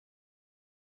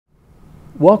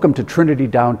Welcome to Trinity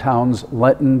Downtown's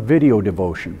Lenten video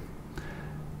devotion.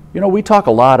 You know, we talk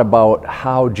a lot about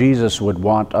how Jesus would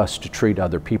want us to treat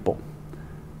other people.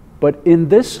 But in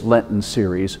this Lenten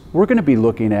series, we're going to be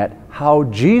looking at how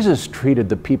Jesus treated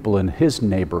the people in his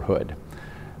neighborhood,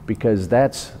 because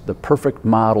that's the perfect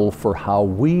model for how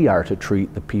we are to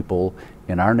treat the people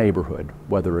in our neighborhood,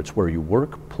 whether it's where you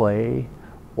work, play,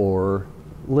 or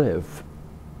live.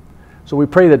 So we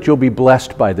pray that you'll be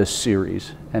blessed by this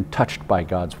series and touched by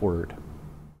God's Word.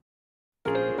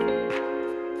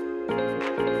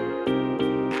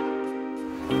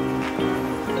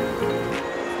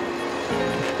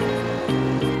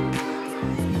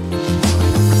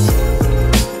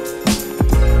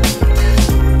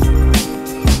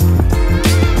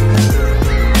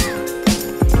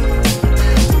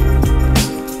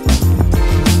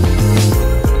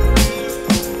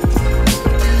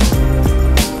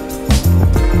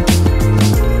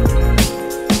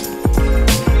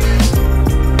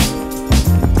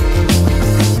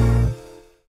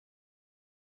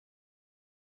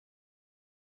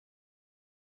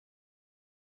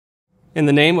 In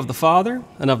the name of the Father,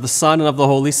 and of the Son, and of the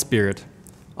Holy Spirit.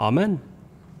 Amen.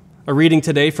 A reading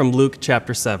today from Luke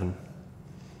chapter 7.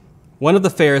 One of the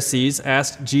Pharisees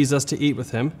asked Jesus to eat with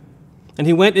him, and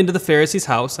he went into the Pharisee's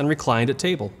house and reclined at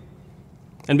table.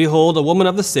 And behold, a woman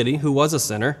of the city, who was a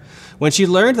sinner, when she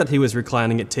learned that he was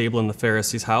reclining at table in the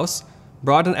Pharisee's house,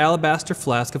 brought an alabaster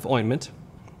flask of ointment,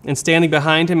 and standing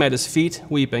behind him at his feet,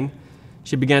 weeping,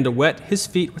 she began to wet his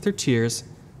feet with her tears,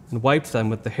 and wiped them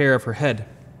with the hair of her head,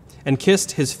 and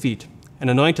kissed his feet, and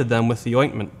anointed them with the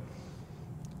ointment.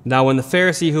 Now when the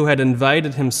Pharisee who had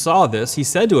invited him saw this, he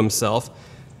said to himself,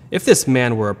 "If this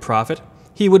man were a prophet,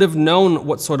 he would have known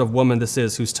what sort of woman this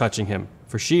is who's touching him,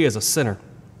 for she is a sinner."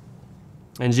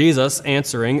 And Jesus,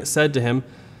 answering, said to him,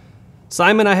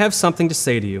 "Simon, I have something to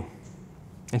say to you."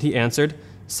 And he answered,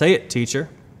 "Say it, teacher."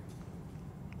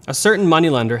 A certain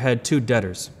moneylender had 2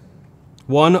 debtors.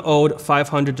 One owed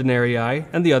 500 denarii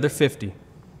and the other 50.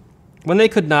 When they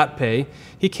could not pay,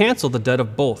 he canceled the debt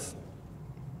of both.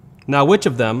 Now which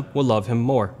of them will love him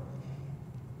more?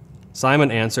 Simon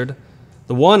answered,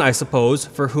 "The one, I suppose,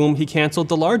 for whom he canceled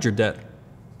the larger debt."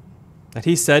 And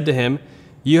he said to him,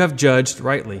 "You have judged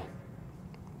rightly."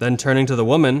 Then turning to the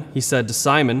woman, he said to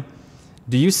Simon,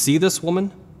 "Do you see this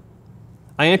woman?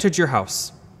 I entered your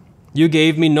house. You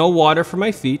gave me no water for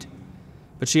my feet,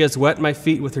 but she has wet my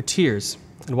feet with her tears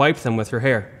and wiped them with her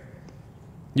hair.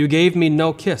 You gave me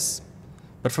no kiss,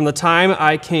 but from the time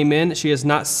I came in, she has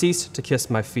not ceased to kiss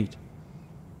my feet.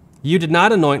 You did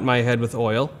not anoint my head with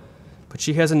oil, but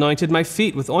she has anointed my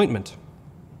feet with ointment.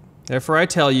 Therefore I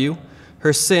tell you,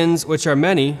 her sins, which are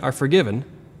many, are forgiven,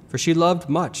 for she loved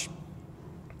much.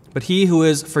 But he who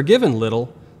is forgiven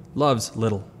little loves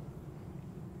little."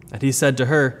 And he said to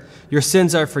her, "Your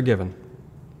sins are forgiven."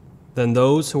 Then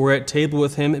those who were at table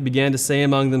with him began to say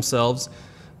among themselves,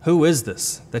 "Who is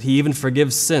this, that he even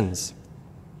forgives sins?"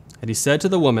 And he said to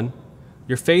the woman,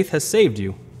 "Your faith has saved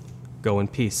you. Go in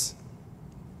peace."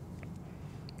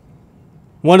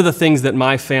 One of the things that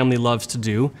my family loves to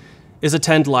do is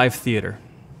attend live theater.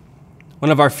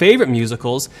 One of our favorite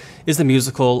musicals is the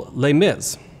musical Les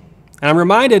Mis. And I'm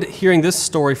reminded, hearing this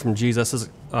story from Jesus'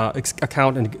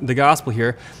 account in the gospel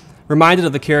here, reminded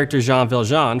of the character Jean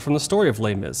Valjean from the story of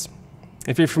Les Mis.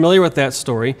 If you're familiar with that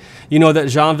story, you know that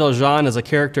Jean Valjean is a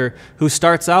character who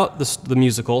starts out the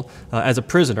musical as a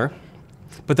prisoner,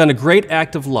 but then a great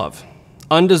act of love,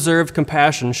 undeserved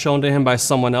compassion shown to him by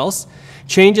someone else,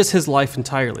 changes his life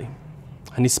entirely.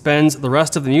 And he spends the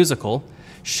rest of the musical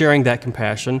sharing that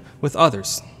compassion with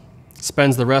others,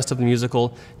 spends the rest of the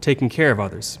musical taking care of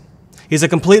others. He's a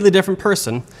completely different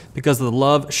person because of the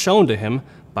love shown to him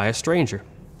by a stranger.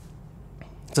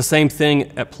 It's the same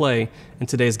thing at play in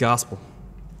today's gospel.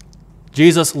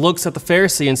 Jesus looks at the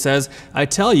Pharisee and says, "I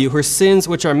tell you, her sins,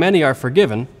 which are many, are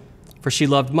forgiven, for she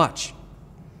loved much."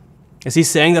 Is he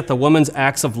saying that the woman's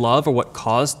acts of love are what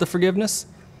caused the forgiveness?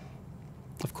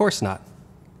 Of course not.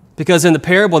 Because in the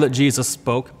parable that Jesus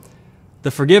spoke,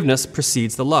 the forgiveness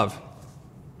precedes the love.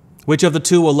 Which of the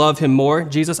 2 will love him more,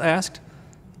 Jesus asked?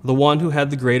 The one who had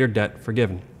the greater debt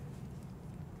forgiven.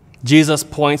 Jesus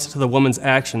points to the woman's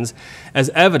actions as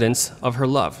evidence of her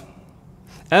love,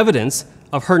 evidence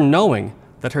of her knowing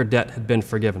that her debt had been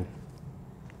forgiven.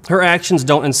 Her actions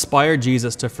don't inspire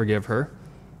Jesus to forgive her.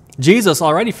 Jesus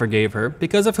already forgave her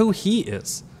because of who he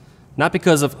is, not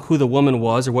because of who the woman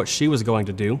was or what she was going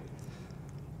to do.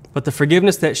 But the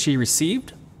forgiveness that she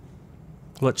received,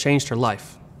 well, it changed her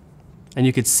life. And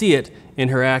you could see it in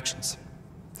her actions.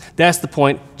 That's the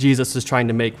point Jesus is trying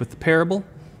to make with the parable,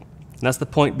 and that's the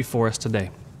point before us today.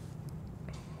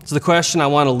 So the question I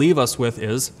want to leave us with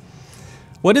is,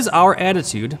 what is our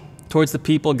attitude towards the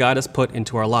people God has put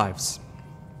into our lives?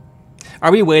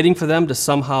 Are we waiting for them to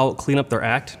somehow clean up their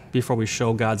act before we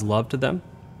show God's love to them?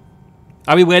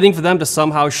 Are we waiting for them to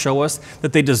somehow show us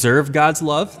that they deserve God's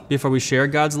love before we share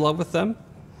God's love with them?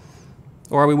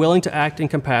 Or are we willing to act in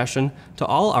compassion to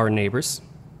all our neighbors,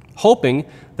 hoping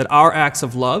that our acts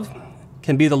of love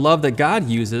can be the love that God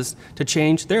uses to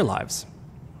change their lives?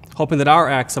 Hoping that our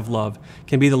acts of love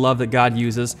can be the love that God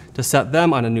uses to set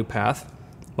them on a new path,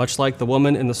 much like the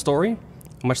woman in the story,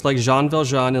 much like Jean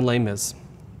Valjean in Les Mis.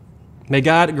 May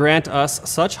God grant us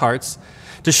such hearts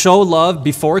to show love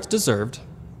before it's deserved,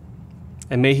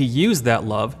 and may He use that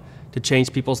love to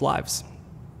change people's lives.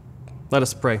 Let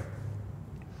us pray.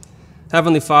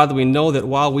 Heavenly Father, we know that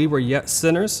while we were yet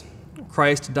sinners,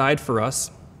 Christ died for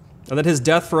us, and that His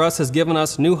death for us has given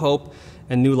us new hope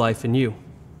and new life in You.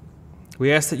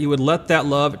 We ask that You would let that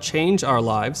love change our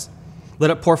lives,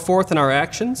 let it pour forth in our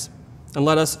actions, and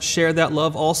let us share that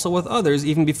love also with others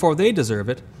even before they deserve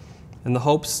it, in the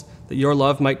hopes that Your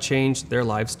love might change their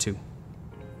lives too.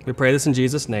 We pray this in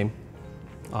Jesus' name.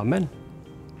 Amen.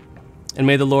 And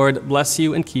may the Lord bless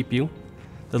you and keep you.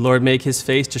 The Lord make His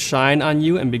face to shine on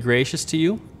you and be gracious to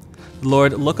you. The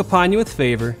Lord look upon you with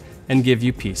favor and give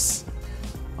you peace.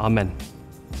 Amen.